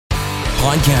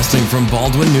Podcasting from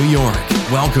Baldwin, New York.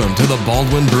 Welcome to the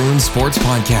Baldwin Bruins Sports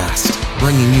Podcast,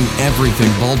 bringing you everything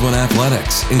Baldwin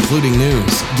athletics, including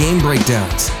news, game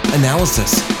breakdowns,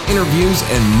 analysis, interviews,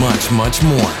 and much, much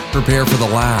more. Prepare for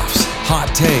the laughs, hot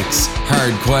takes,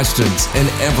 hard questions, and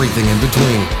everything in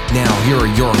between. Now, here are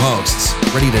your hosts,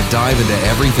 ready to dive into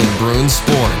everything Bruins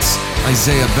sports,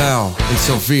 Isaiah Bell and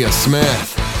Sophia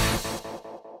Smith.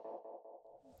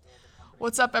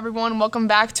 What's up, everyone? Welcome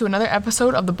back to another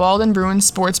episode of the Baldwin Bruins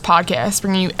Sports Podcast,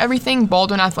 bringing you everything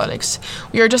Baldwin athletics.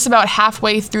 We are just about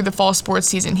halfway through the fall sports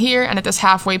season here, and at this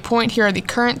halfway point, here are the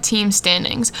current team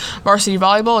standings. Varsity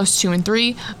volleyball is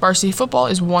 2-3, varsity football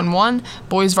is 1-1,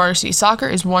 boys varsity soccer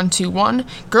is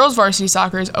 1-1, girls varsity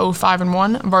soccer is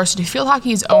 0-5-1, varsity field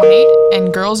hockey is 0-8,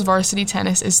 and girls varsity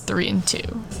tennis is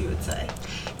 3-2. You would say.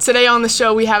 Today on the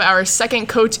show, we have our second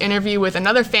coach interview with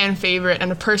another fan favorite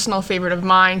and a personal favorite of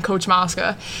mine, Coach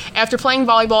Moska. After playing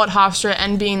volleyball at Hofstra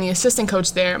and being the assistant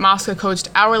coach there, Moska coached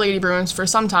our Lady Bruins for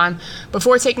some time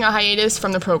before taking a hiatus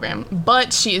from the program.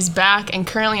 But she is back and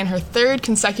currently in her third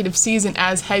consecutive season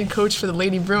as head coach for the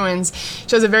Lady Bruins.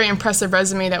 She has a very impressive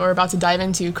resume that we're about to dive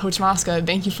into. Coach Moska,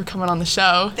 thank you for coming on the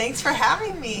show. Thanks for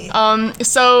having me.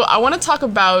 So I want to talk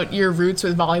about your roots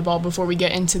with volleyball before we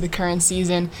get into the current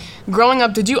season. Growing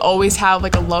up, did you always have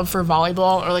like a love for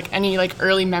volleyball or like any like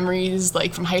early memories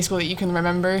like from high school that you can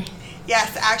remember?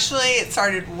 Yes, actually it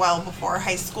started well before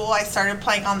high school. I started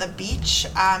playing on the beach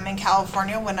in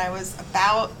California when I was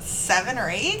about 7 or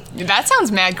 8. That sounds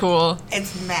mad cool.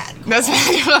 It's mad cool. That's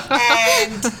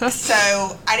mad cool. And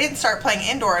so I didn't start playing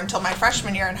indoor until my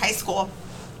freshman year in high school,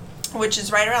 which is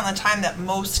right around the time that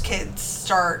most kids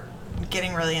start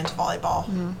getting really into volleyball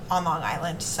on Long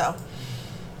Island. So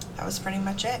that was pretty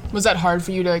much it. Was that hard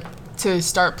for you to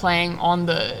start playing on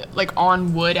the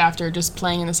on wood after just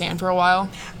playing in the sand for a while?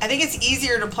 I think it's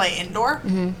easier to play indoor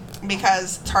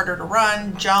because it's harder to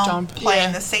run, jump play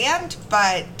in the sand,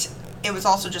 but it was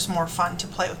also just more fun to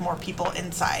play with more people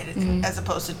inside as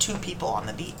opposed to 2 people on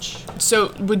the beach.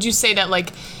 So would you say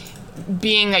that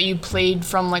being that you played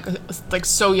from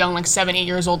so young, 7, 8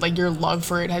 years old, your love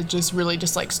for it has just really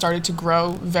just started to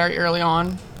grow very early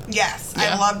on? Yes,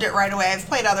 yeah. I loved it right away. I've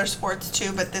played other sports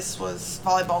too, but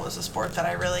volleyball was a sport that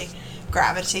I really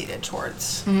gravitated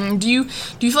towards. Mm-hmm. Do you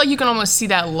feel like you can almost see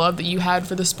that love that you had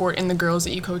for the sport in the girls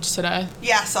that you coach today?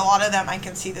 Yes, a lot of them I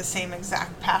can see the same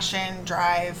exact passion,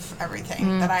 drive,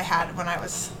 everything that I had when I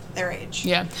was their age.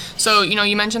 Yeah. So,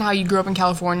 you mentioned how you grew up in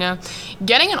California.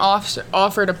 Getting an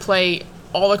offer to play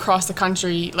all across the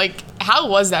country, how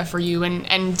was that for you?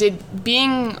 And did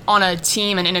being on a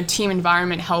team and in a team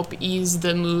environment help ease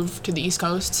the move to the East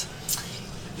Coast?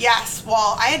 Yes.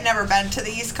 Well, I had never been to the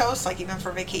East Coast, even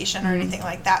for vacation or anything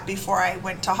like that before I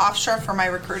went to Hofstra for my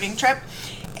recruiting trip.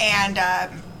 And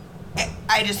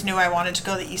I just knew I wanted to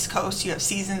go to the East Coast. You have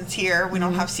seasons here. We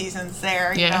don't have seasons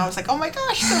there. I was like, oh my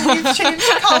gosh, so we've changed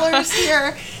colors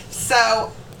here.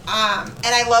 So, and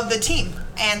I love the team.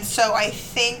 And so I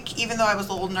think even though I was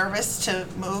a little nervous to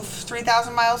move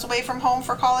 3,000 miles away from home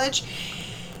for college,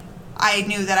 I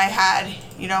knew that I had,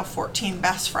 14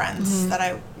 best friends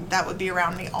that would be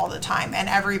around me all the time. And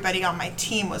everybody on my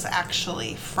team was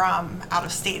actually from out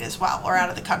of state as well, or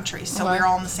out of the country. So we were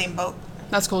all in the same boat.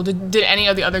 That's cool. Did any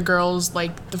of the other girls,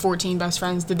 the 14 best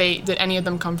friends, did any of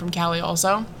them come from Cali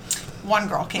also? One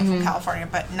girl came from California,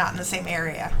 but not in the same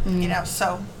area,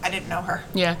 so I didn't know her.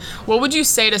 Yeah. What would you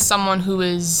say to someone who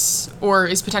is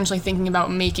potentially thinking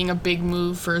about making a big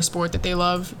move for a sport that they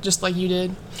love, just like you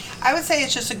did? I would say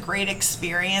it's just a great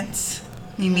experience.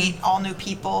 You meet all new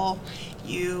people.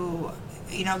 You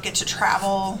get to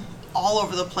travel all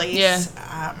over the place.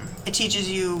 Yeah. It teaches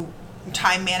you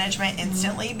time management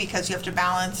instantly because you have to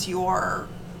balance your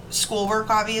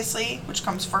schoolwork, obviously, which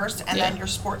comes first, and then your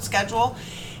sports schedule.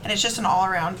 And it's just an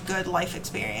all-around good life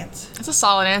experience. That's a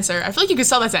solid answer. I feel like you could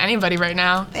sell that to anybody right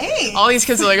now. Thanks. All these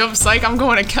kids are like, oh, psych, I'm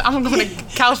going to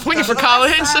California for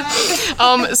college.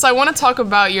 So I want to talk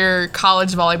about your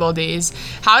college volleyball days.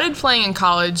 How did playing in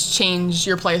college change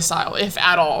your play style, if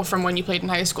at all, from when you played in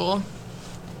high school?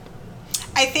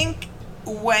 I think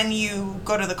when you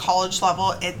go to the college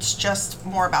level, it's just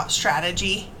more about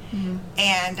strategy.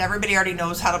 And everybody already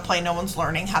knows how to play. No one's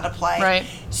learning how to play. Right.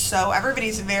 So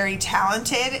everybody's very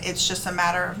talented. It's just a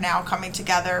matter of now coming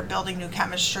together, building new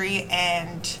chemistry,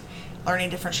 and learning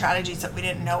different strategies that we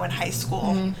didn't know in high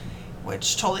school,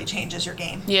 which totally changes your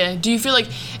game. Yeah. Do you feel like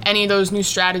any of those new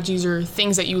strategies or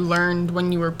things that you learned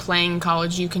when you were playing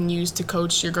college you can use to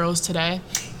coach your girls today?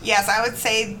 Yes, I would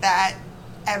say that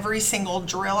every single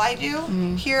drill I do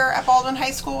here at Baldwin High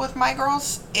School with my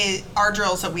girls are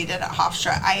drills that we did at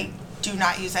Hofstra. I do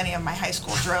not use any of my high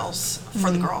school drills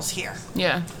for the girls here.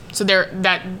 Yeah. So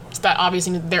that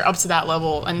obviously they're up to that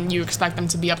level, and you expect them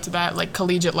to be up to that like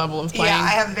collegiate level of playing. Yeah, I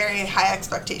have very high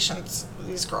expectations of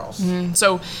these girls.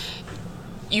 So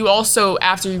you also,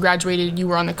 after you graduated, you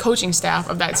were on the coaching staff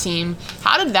of that team.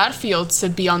 How did that feel to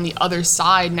be on the other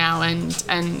side now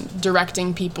and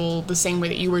directing people the same way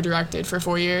that you were directed for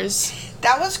 4 years?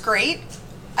 That was great.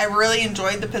 I really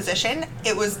enjoyed the position.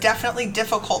 It was definitely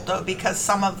difficult, though, because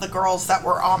some of the girls that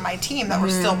were on my team that were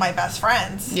still my best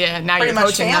friends. Yeah, now pretty you're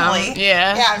much coaching family. them.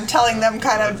 Yeah. Yeah, I'm telling them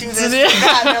kind of do this, do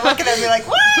that, and they're looking at me like,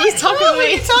 what? Who's talking to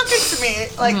me? Who's talking to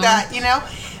me? Like that, you know?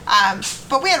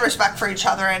 But we had respect for each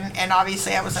other, and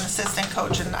obviously I was an assistant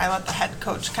coach, and I let the head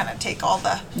coach kind of take all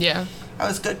the... Yeah. I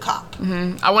was good cop.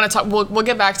 I want to talk. We'll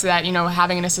get back to that. You know,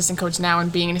 having an assistant coach now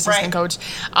and being an assistant coach.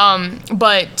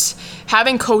 But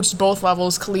having coached both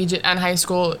levels, collegiate and high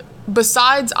school,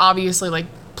 besides obviously like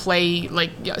play, like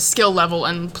skill level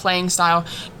and playing style,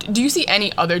 do you see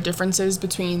any other differences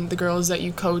between the girls that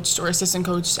you coached or assistant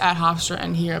coached at Hofstra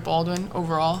and here at Baldwin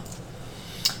overall?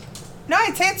 No,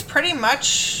 I'd say it's pretty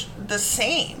much the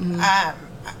same.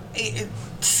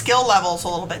 Skill level's a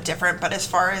little bit different, but as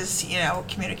far as, you know,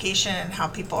 communication and how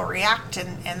people react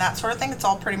and that sort of thing, it's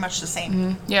all pretty much the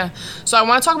same. Yeah. So I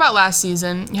want to talk about last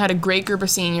season. You had a great group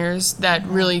of seniors that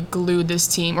really glued this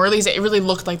team, or at least it really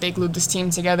looked like they glued this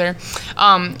team together.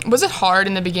 Was it hard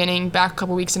in the beginning, back a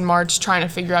couple weeks in March, trying to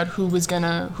figure out who was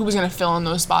gonna fill in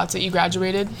those spots that you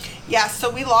graduated? Yeah,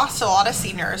 so we lost a lot of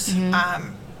seniors.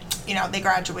 You know, they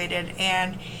graduated,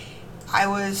 and I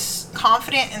was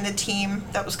confident in the team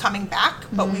that was coming back,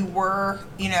 but we were,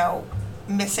 you know,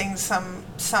 missing some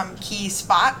key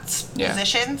spots,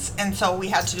 positions, and so we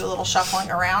had to do a little shuffling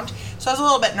around. So I was a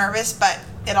little bit nervous, but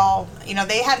it all, you know,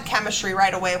 they had chemistry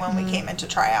right away when we came into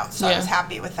tryouts, so I was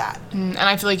happy with that. And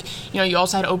I feel like, you know, you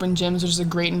also had open gyms, which is a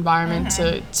great environment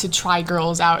to try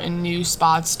girls out in new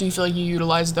spots. Do you feel like you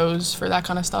utilized those for that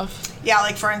kind of stuff? Yeah,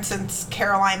 like for instance,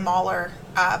 Caroline Mahler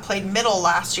played middle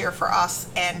last year for us,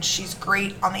 and she's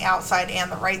great on the outside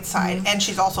and the right side, and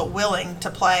she's also willing to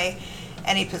play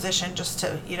any position just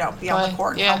to, you know, be on the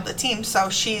court and help the team. So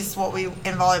she's what we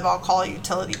in volleyball call a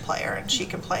utility player, and she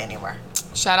can play anywhere.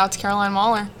 Shout out to Caroline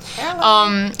Mahler.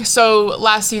 Caroline. So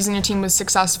last season your team was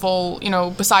successful, you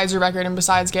know, besides your record and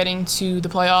besides getting to the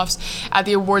playoffs. At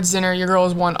the awards dinner, your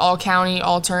girls won all county,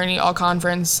 all tourney, all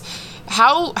conference.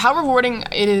 How rewarding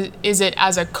is it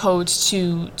as a coach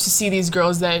to see these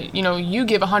girls that, you know, you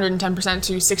give 110%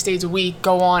 to 6 days a week,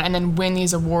 go on and then win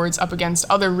these awards up against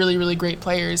other really, really great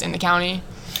players in the county?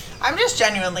 I'm just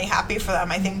genuinely happy for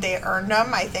them. I think they earned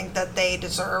them. I think that they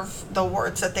deserve the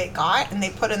awards that they got, and they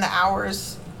put in the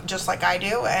hours just like I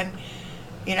do. And,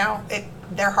 you know,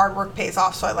 their hard work pays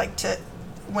off. So I like to,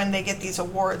 when they get these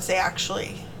awards, they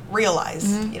actually realize,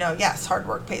 you know, yes, hard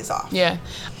work pays off. Yeah.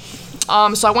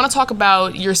 So I want to talk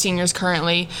about your seniors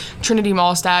currently. Trinity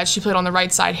Malstadt, she played on the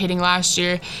right side hitting last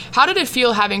year. How did it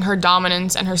feel having her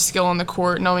dominance and her skill on the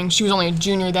court, knowing she was only a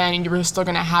junior then and you were still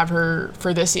going to have her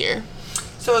for this year?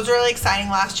 So it was really exciting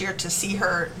last year to see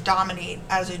her dominate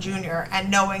as a junior,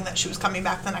 and knowing that she was coming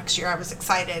back the next year, I was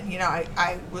excited. You know,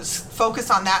 I was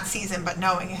focused on that season, but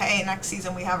knowing, hey, next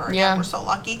season we have her again, we're so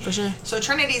lucky. For sure. So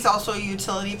Trinity's also a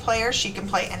utility player. She can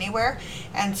play anywhere,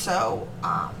 and so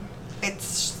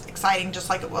it's exciting, just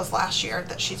like it was last year,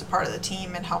 that she's a part of the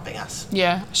team and helping us.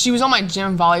 Yeah, she was on my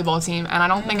gym volleyball team, and I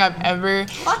don't think I've ever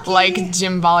liked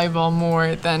gym volleyball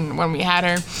more than when we had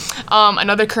her.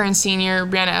 Another current senior,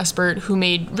 Brianna Espert, who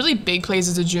made really big plays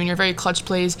as a junior, very clutch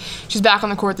plays. She's back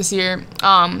on the court this year.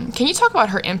 Can you talk about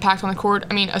her impact on the court?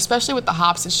 I mean, especially with the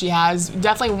hops that she has,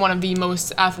 definitely one of the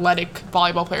most athletic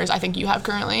volleyball players I think you have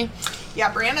currently.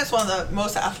 Yeah, Brianna's one of the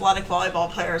most athletic volleyball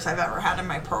players I've ever had in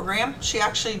my program. She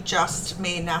actually just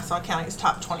made Nassau County's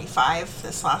top 25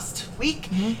 this last week,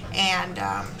 and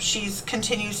she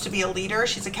continues to be a leader.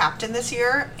 She's a captain this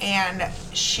year, and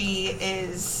she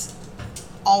is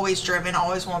always driven,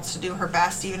 always wants to do her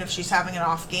best. Even if she's having an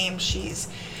off game, she's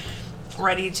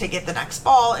ready to get the next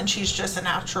ball, and she's just a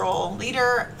natural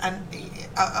leader and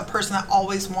a person that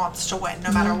always wants to win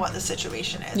no matter what the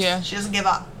situation is. Yeah. She doesn't give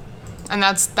up. And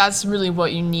that's really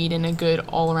what you need in a good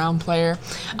all-around player.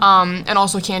 And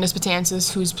also Candace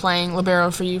Betances, who's playing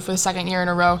libero for you for the second year in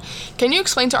a row. Can you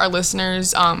explain to our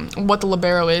listeners what the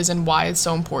libero is and why it's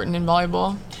so important in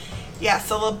volleyball? Yeah,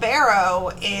 so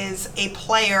libero is a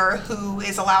player who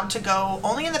is allowed to go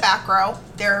only in the back row.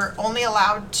 They're only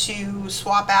allowed to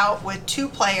swap out with two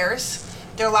players.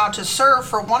 They're allowed to serve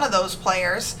for one of those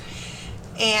players.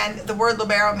 And the word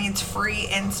libero means free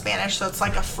in Spanish, so it's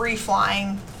like a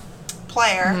free-flying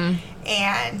player.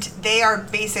 and they are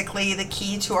basically the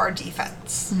key to our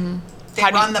defense. They How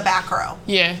do run you- the back row.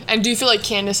 Yeah, and do you feel like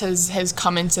Candace has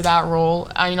come into that role?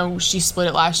 I know she split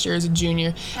it last year as a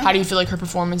junior. How do you feel like her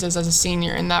performance is as a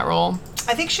senior in that role?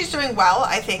 I think she's doing well.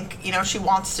 I think, she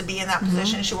wants to be in that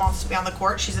position. She wants to be on the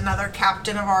court. She's another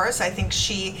captain of ours. I think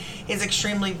she is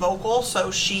extremely vocal,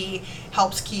 so she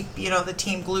helps keep, the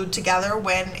team glued together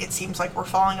when it seems like we're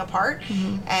falling apart.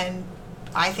 And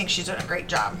I think she's doing a great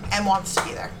job and wants to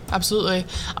be there. Absolutely.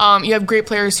 You have great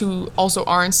players who also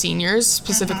aren't seniors,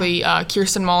 specifically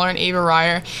Kirsten Mahler and Ava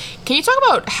Ryer. Can you talk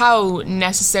about how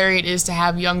necessary it is to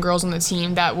have young girls on the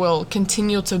team that will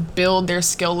continue to build their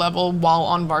skill level while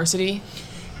on varsity?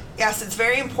 Yes, it's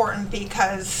very important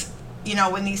because,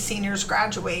 when these seniors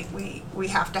graduate, we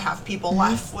have to have people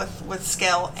left with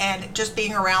skill. And just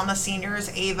being around the seniors,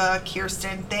 Ava,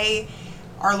 Kirsten, they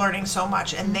are learning so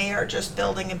much, and they are just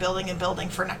building and building and building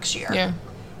for next year. Yeah.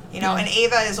 And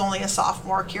Ava is only a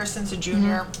sophomore, Kirsten's a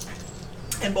junior,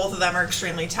 and both of them are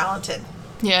extremely talented.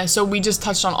 Yeah, so we just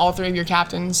touched on all three of your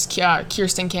captains,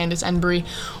 Kirsten, Candace, and Bree.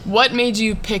 What made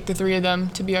you pick the three of them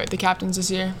to be the captains this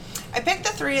year? I picked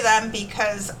the three of them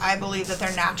because I believe that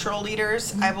they're natural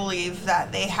leaders. I believe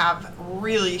that they have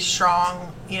really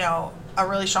strong, a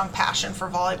really strong passion for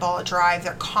volleyball, a drive.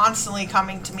 They're constantly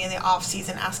coming to me in the off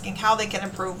season asking how they can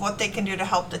improve, what they can do to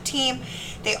help the team.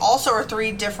 They also are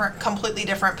three completely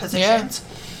different positions.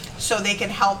 So they can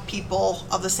help people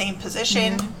of the same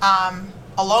position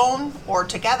alone or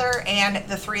together, and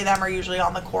the three of them are usually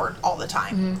on the court all the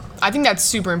time. I think that's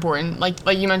super important. Like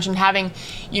you mentioned, having,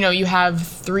 you have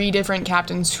three different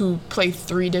captains who play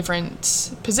three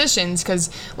different positions, because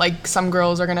like some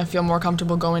girls are going to feel more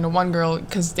comfortable going to one girl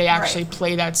because they actually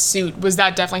play that suit. Was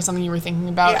that definitely something you were thinking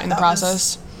about in the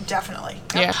process? Definitely.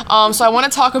 Yeah. So I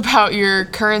want to talk about your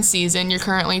current season. You're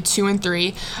currently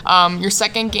 2-3. Your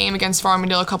second game against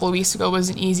Farmingdale a couple of weeks ago was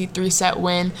an easy 3-set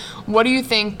win. What do you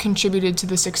think contributed to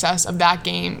the success of that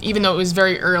game, even though it was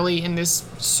very early in this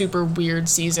super weird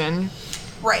season?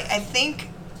 Right. I think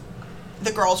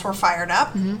the girls were fired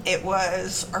up. It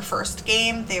was our first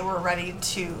game. They were ready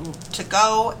to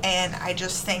go, and I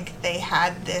just think they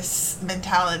had this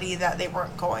mentality that they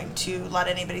weren't going to let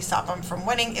anybody stop them from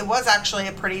winning. It was actually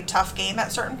a pretty tough game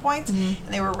at certain points, and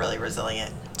they were really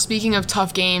resilient. Speaking of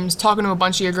tough games, talking to a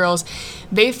bunch of your girls,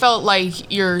 they felt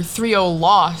like your 3-0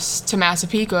 loss to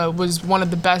Massapequa was one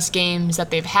of the best games that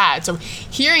they've had. So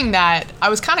hearing that, I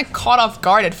was kind of caught off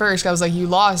guard at first. I was like, you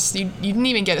lost. You didn't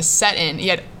even get a set in.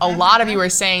 Yet a lot of you were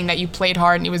saying that you played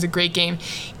hard and it was a great game.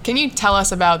 Can you tell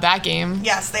us about that game?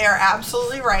 Yes, they are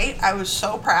absolutely right. I was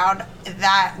so proud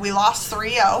that we lost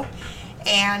 3-0,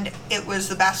 and it was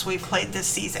the best we've played this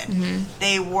season.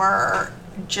 They were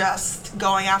just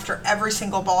going after every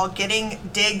single ball, getting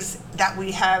digs that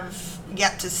we have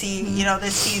yet to see,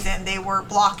 this season. They were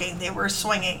blocking, they were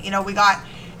swinging. We got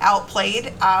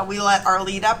outplayed. We let our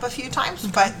lead up a few times,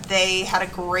 but they had a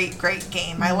great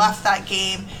game. I left that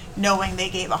game knowing they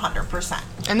gave 100%.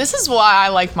 And this is why I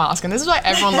like Mosca. And this is why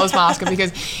everyone loves Mosca,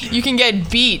 because you can get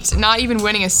beat, not even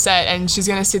winning a set, and she's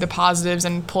going to see the positives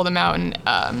and pull them out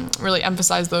and really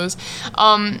emphasize those.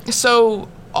 So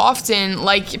often,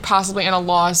 like possibly in a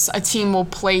loss, a team will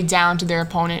play down to their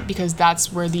opponent because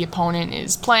that's where the opponent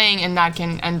is playing, and that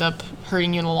can end up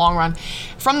hurting you in the long run.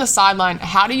 From the sideline,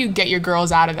 how do you get your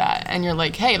girls out of that? And you're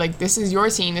like, hey, like this is your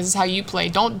team, this is how you play.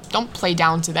 Don't play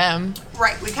down to them.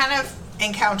 Right. We kind of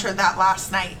encountered that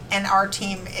last night, and our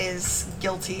team is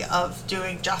guilty of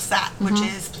doing just that, which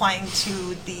is playing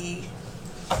to the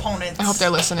opponent's I hope they're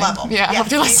listening. level. Yeah, I hope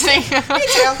they're listening. Me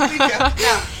too.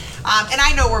 No. And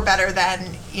I know we're better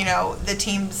than, the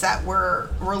teams that we're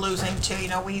losing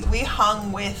to. We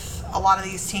hung with a lot of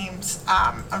these teams.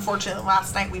 Unfortunately,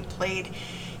 last night we played,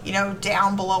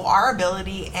 down below our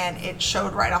ability, and it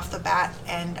showed right off the bat.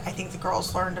 And I think the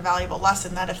girls learned a valuable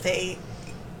lesson that if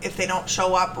they don't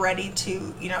show up ready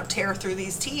to, tear through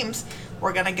these teams,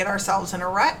 we're going to get ourselves in a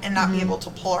rut and not be able to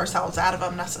pull ourselves out of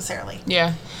them necessarily.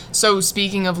 Yeah. So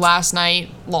speaking of last night,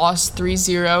 lost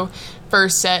 3-0.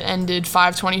 First set ended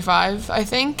 5-25, I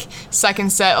think.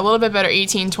 Second set, a little bit better,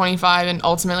 18-25, and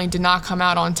ultimately did not come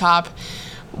out on top.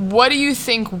 What do you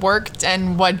think worked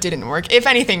and what didn't work? If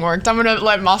anything worked. I'm going to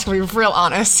let Mosca be real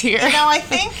honest here. I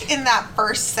think in that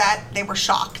first set, they were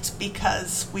shocked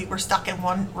because we were stuck in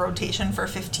one rotation for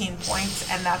 15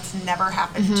 points, and that's never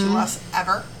happened to us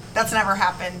ever. That's never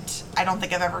happened. I don't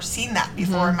think I've ever seen that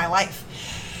before in my life.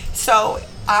 So,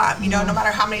 no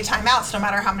matter how many timeouts, no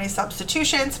matter how many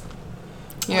substitutions,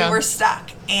 we were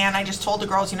stuck. And I just told the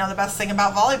girls, the best thing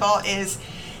about volleyball is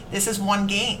this is one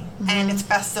game, and it's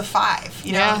best of 5.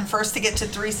 You know, first to get to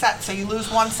 3 sets. So you lose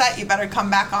one set, you better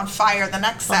come back on fire the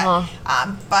next set.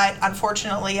 But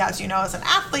unfortunately, as you know, as an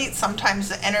athlete, sometimes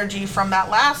the energy from that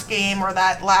last game or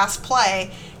that last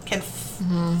play can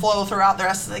flow throughout the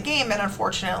rest of the game. And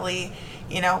unfortunately,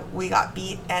 you know, we got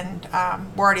beat, and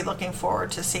we're already looking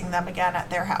forward to seeing them again at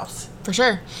their house. For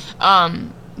sure.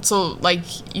 So, like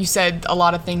you said, a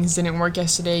lot of things didn't work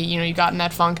yesterday. You know, you got in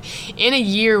that funk. In a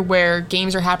year where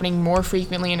games are happening more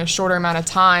frequently in a shorter amount of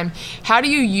time, how do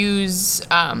you use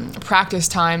practice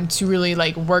time to really,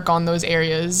 like, work on those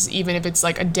areas, even if it's,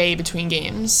 like, a day between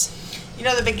games? You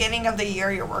know, the beginning of the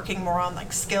year, you're working more on,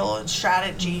 like, skill and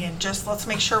strategy, and just let's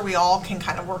make sure we all can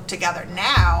kind of work together.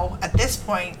 Now, at this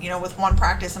point, you know, with one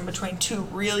practice in between 2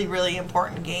 really, really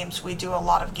important games, we do a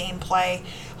lot of gameplay,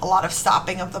 a lot of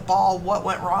stopping of the ball. What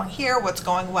went wrong here? What's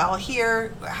going well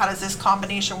here? How does this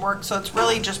combination work? So it's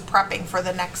really just prepping for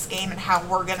the next game and how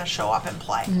we're going to show up and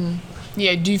play.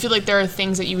 Yeah, do you feel like there are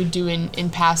things that you would do in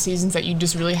past seasons that you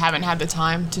just really haven't had the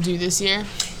time to do this year?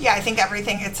 Yeah, I think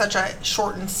it's such a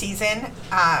shortened season.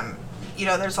 You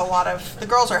know, there's a lot of, the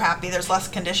girls are happy there's less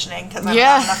conditioning because I don't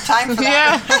have enough time for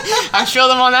that. Yeah, I feel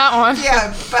them on that one.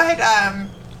 Yeah, but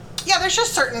yeah, there's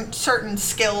just certain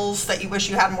skills that you wish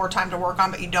you had more time to work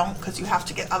on, but you don't because you have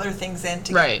to get other things in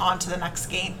to get on to the next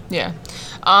game. Yeah.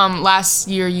 Last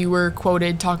year you were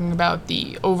quoted talking about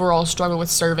the overall struggle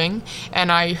with serving,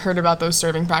 and I heard about those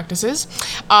serving practices.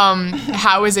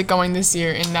 How is it going this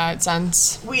year in that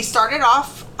sense? We started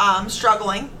off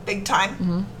struggling big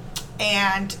time.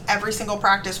 And every single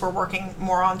practice we're working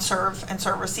more on serve and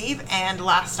serve receive, and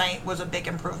last night was a big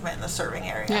improvement in the serving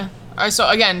area. Yeah. All right, so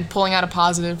again, pulling out a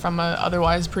positive from a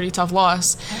otherwise pretty tough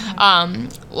loss.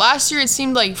 Last year it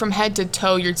seemed like from head to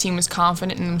toe your team was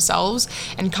confident in themselves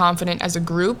and confident as a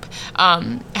group.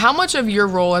 How much of your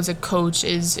role as a coach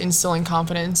is instilling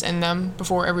confidence in them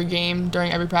before every game,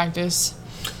 during every practice?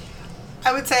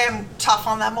 I would say I'm tough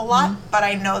on them a lot, but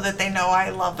I know that they know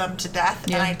I love them to death,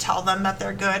 and I tell them that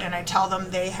they're good, and I tell them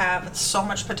they have so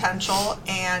much potential,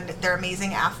 and they're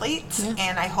amazing athletes,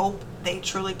 and I hope they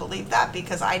truly believe that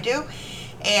because I do.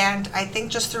 And I think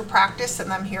just through practice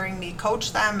and them hearing me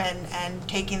coach them and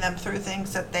taking them through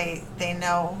things that they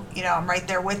know, you know, I'm right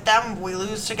there with them. We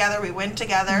lose together, we win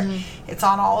together. It's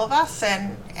on all of us,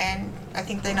 and I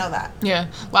think they know that. Yeah.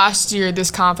 Last year,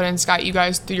 this confidence got you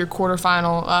guys through your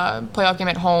quarterfinal playoff game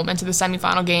at home and to the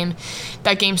semifinal game.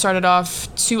 That game started off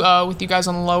 2-0 with you guys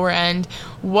on the lower end.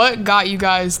 What got you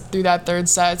guys through that third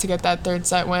set to get that third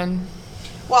set win?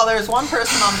 Well, there's one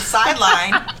person on the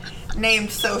sideline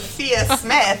named Sophia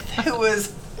Smith who was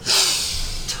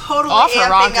totally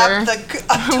amping up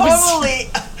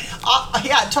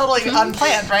totally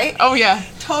unplanned, right? Oh yeah,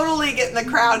 totally getting the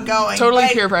crowd going, totally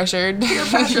peer pressured into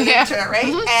it, right?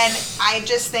 And I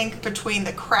just think between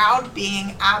the crowd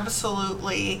being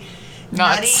absolutely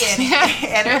nuts nutty and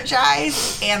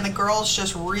energized, and the girls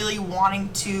just really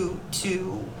wanting to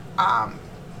you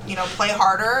know, play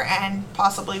harder and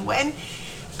possibly win,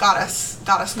 got us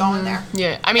going there.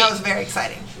 Yeah, I mean, that was very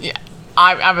exciting. Yeah,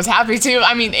 I was happy too.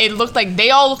 I mean, they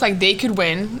all looked like they could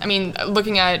win. I mean,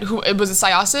 looking at it was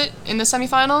Syosset in the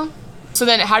semifinal. So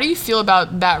then, how do you feel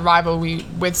about that rivalry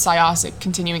with Syosset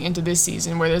continuing into this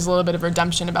season, where there's a little bit of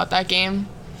redemption about that game?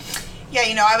 Yeah,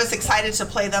 you know, I was excited to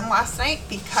play them last night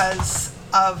because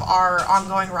of our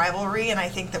ongoing rivalry, and I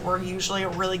think that we're usually a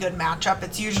really good matchup.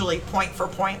 It's usually point for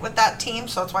point with that team,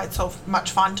 so that's why it's so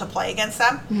much fun to play against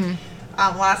them.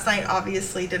 Last night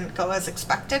obviously didn't go as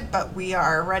expected, but we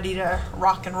are ready to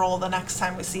rock and roll the next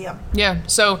time we see them. Yeah,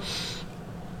 so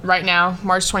right now,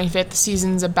 March 25th, the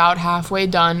season's about halfway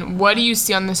done. What do you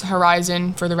see on this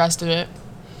horizon for the rest of it?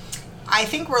 I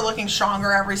think we're looking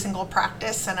stronger every single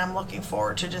practice, and I'm looking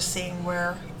forward to just seeing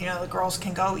where, you know, the girls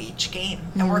can go each game.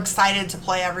 And we're excited to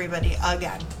play everybody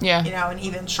again. Yeah. You know, and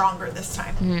even stronger this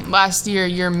time. Last year,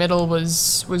 your middle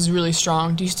was really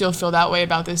strong. Do you still feel that way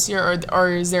about this year, or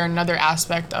is there another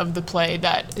aspect of the play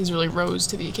that has really rose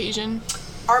to the occasion?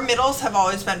 Our middles have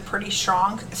always been pretty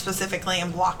strong, specifically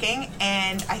in blocking,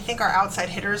 and I think our outside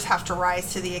hitters have to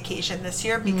rise to the occasion this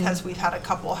year because we've had a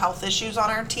couple health issues on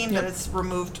our team that has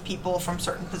removed people from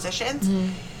certain positions.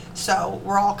 So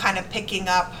we're all kind of picking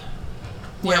up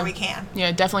where we can.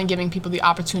 Yeah, definitely giving people the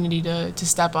opportunity to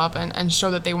step up and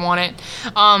show that they want it.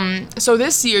 So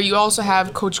this year you also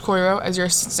have Coach Coiro as your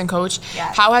assistant coach.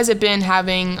 Yes. How has it been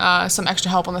having some extra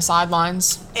help on the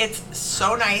sidelines? It's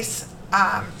so nice.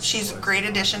 She's a great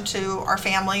addition to our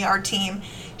family, our team.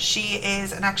 She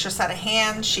is an extra set of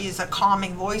hands. She's a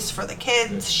calming voice for the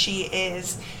kids. She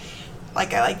is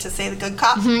like I like to say, the good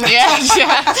cop.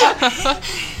 Yeah.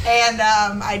 And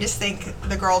I just think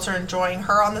the girls are enjoying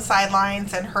her on the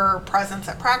sidelines and her presence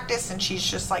at practice, and she's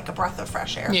just like a breath of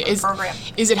fresh air for the program.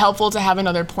 Is it helpful to have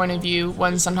another point of view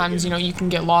when sometimes, you can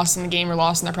get lost in the game or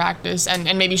lost in the practice, and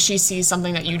maybe she sees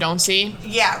something that you don't see?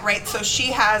 Yeah, right. So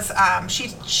she has,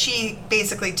 she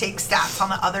basically takes stats on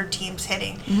the other team's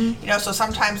hitting. So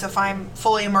sometimes if I'm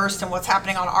fully immersed in what's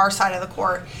happening on our side of the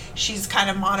court, she's kind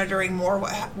of monitoring more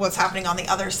what's happening on the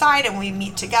other side, and we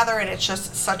meet together, and it's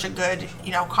just such a good,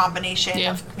 combination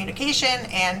of communication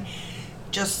and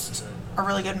just a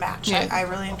really good match. Yeah. I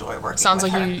really enjoy working Sounds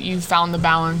with like her. you found the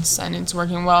balance and it's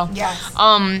working well. Yes.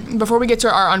 Before we get to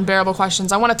our unbearable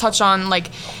questions, I want to touch on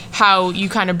how you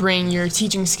kind of bring your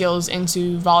teaching skills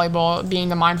into volleyball, being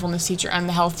the mindfulness teacher and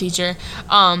the health teacher.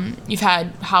 You've had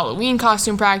Halloween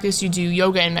costume practice, you do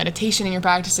yoga and meditation in your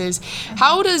practices.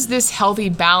 How does this healthy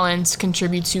balance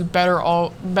contribute to better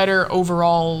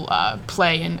overall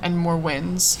play and more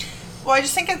wins? Well, I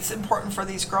just think it's important for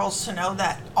these girls to know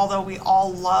that although we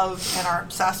all love and are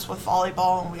obsessed with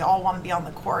volleyball and we all want to be on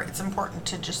the court, it's important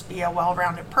to just be a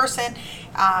well-rounded person,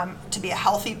 to be a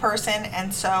healthy person,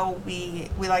 and so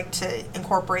we like to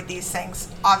incorporate these things.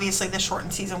 Obviously, this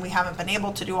shortened season, we haven't been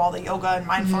able to do all the yoga and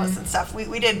mindfulness and stuff.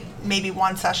 We did maybe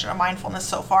one session of mindfulness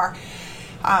so far.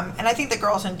 And I think the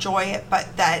girls enjoy it, but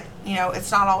that,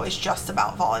 it's not always just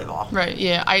about volleyball. Right,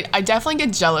 yeah. I definitely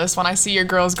get jealous when I see your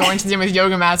girls going to the gym with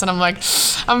yoga mats, and I'm like,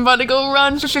 I'm about to go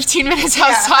run for 15 minutes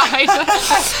outside.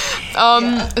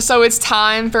 So it's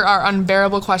time for our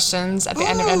unbearable questions. At the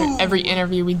end of every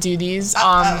interview, we do these.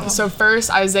 So first,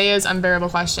 Isaiah's unbearable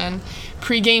question.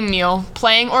 Pre-game meal,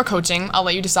 playing or coaching, I'll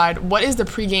let you decide. What is the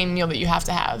pre-game meal that you have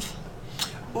to have?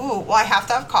 Ooh, well, I have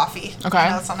to have coffee. Okay.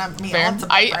 It's on a meal. Fair. It's a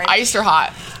beverage. Iced or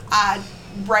hot?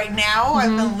 Right now,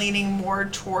 I've been leaning more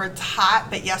towards hot,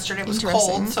 but yesterday was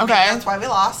cold, so maybe Okay. that's why we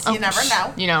lost. You never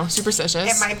know.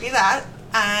 Superstitious. It might be that.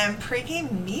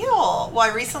 Pre-game meal. Well, I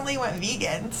recently went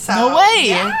vegan, so. No way.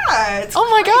 Yeah. It's Oh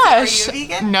my crazy. gosh. Are you a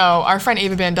vegan? No, our friend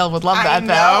Ava Bandel would love that,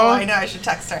 though. I know. I should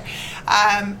text her.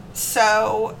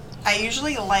 So I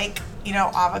usually like,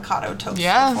 avocado toast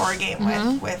before a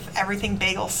game with everything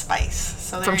bagel spice.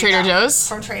 So there From you Trader go. Joe's?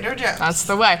 From Trader Joe's. That's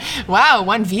the way. Wow,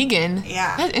 went vegan.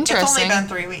 Yeah. That's interesting. It's only been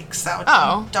 3 weeks, so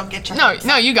don't get your hopes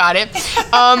No, up. you got it.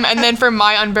 And then for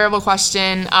my unbearable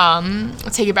question,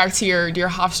 take it back to your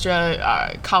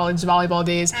Hofstra college volleyball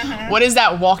days. What is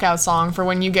that walkout song for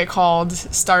when you get called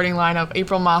starting lineup,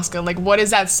 April Mosca? What is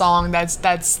that song that's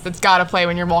got to play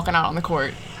when you're walking out on the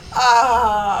court?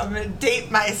 I'm going to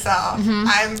date myself.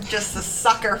 I'm just a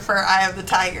sucker for Eye of the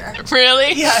Tiger.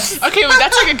 Really? Yes. Okay, well,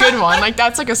 that's a good one.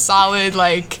 That's a solid,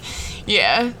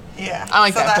 yeah. Yeah. I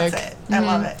like that that's pick. it. I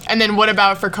love it. And then what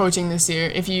about for coaching this year,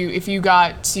 if you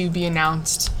got to be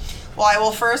announced? Well, I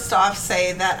will first off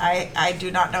say that I do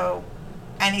not know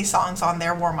any songs on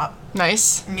their warm-up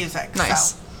Nice. music.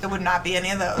 Nice. So it would not be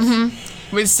any of those.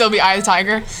 Would it still be Eye of the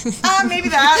Tiger? Maybe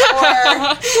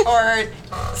that,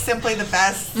 or Simply the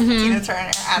Best, Tina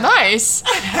Turner. I don't know. Nice.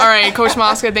 All right, Coach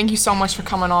Mosca, thank you so much for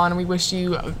coming on. We wish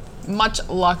you much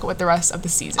luck with the rest of the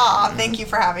season. Thank you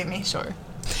for having me. Sure.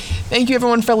 Thank you,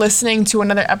 everyone, for listening to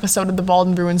another episode of the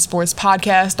Baldwin Bruins Sports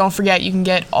Podcast. Don't forget, you can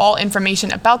get all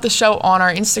information about the show on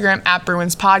our Instagram at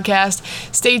Bruins Podcast.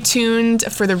 Stay tuned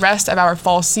for the rest of our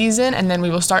fall season, and then we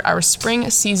will start our spring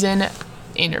season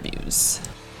interviews.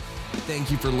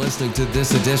 Thank you for listening to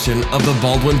this edition of the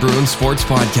Baldwin Bruins Sports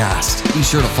Podcast. Be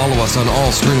sure to follow us on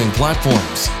all streaming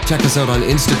platforms. Check us out on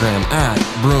Instagram at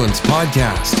Bruins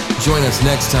Podcast. Join us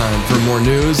next time for more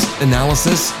news,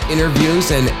 analysis,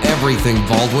 interviews, and everything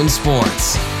Baldwin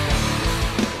sports.